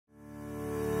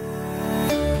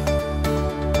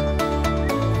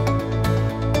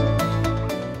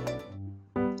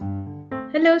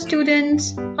Hello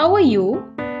students, how are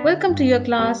you? Welcome to your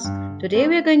class. Today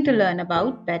we are going to learn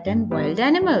about pet and wild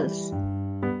animals.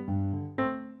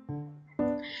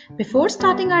 Before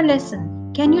starting our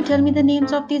lesson, can you tell me the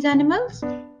names of these animals?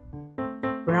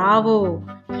 Bravo!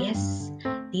 Yes,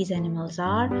 these animals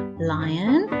are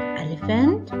lion,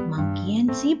 elephant, monkey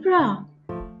and zebra.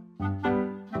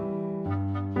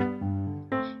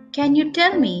 Can you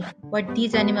tell me what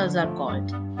these animals are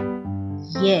called?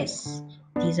 Yes,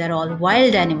 these are all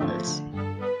wild animals.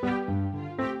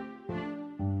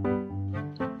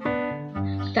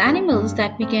 The animals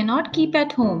that we cannot keep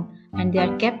at home and they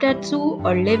are kept at zoo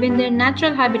or live in their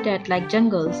natural habitat like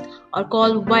jungles are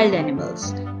called wild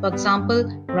animals. For example,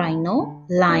 rhino,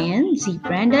 lion,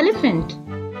 zebra and elephant.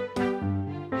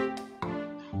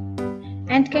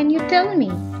 And can you tell me,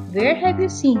 where have you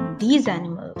seen these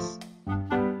animals?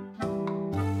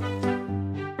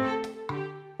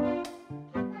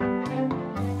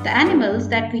 The animals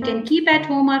that we can keep at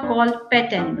home are called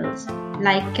pet animals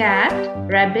like cat,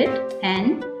 rabbit,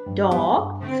 hen,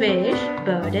 dog, fish,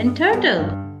 bird and turtle.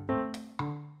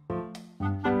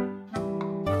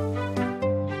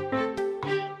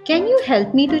 Can you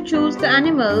help me to choose the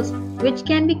animals which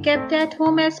can be kept at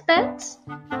home as pets?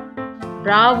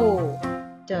 Bravo!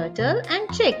 Turtle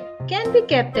and chick can be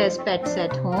kept as pets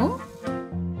at home.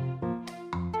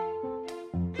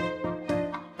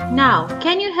 Now,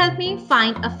 can you help me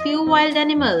find a few wild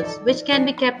animals which can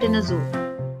be kept in a zoo?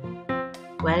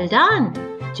 Well done!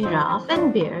 Giraffe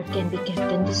and bear can be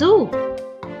kept in the zoo.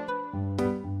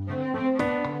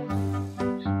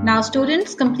 Now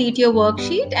students, complete your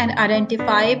worksheet and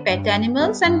identify pet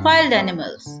animals and wild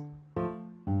animals.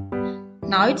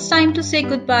 Now it's time to say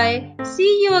goodbye.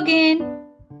 See you again.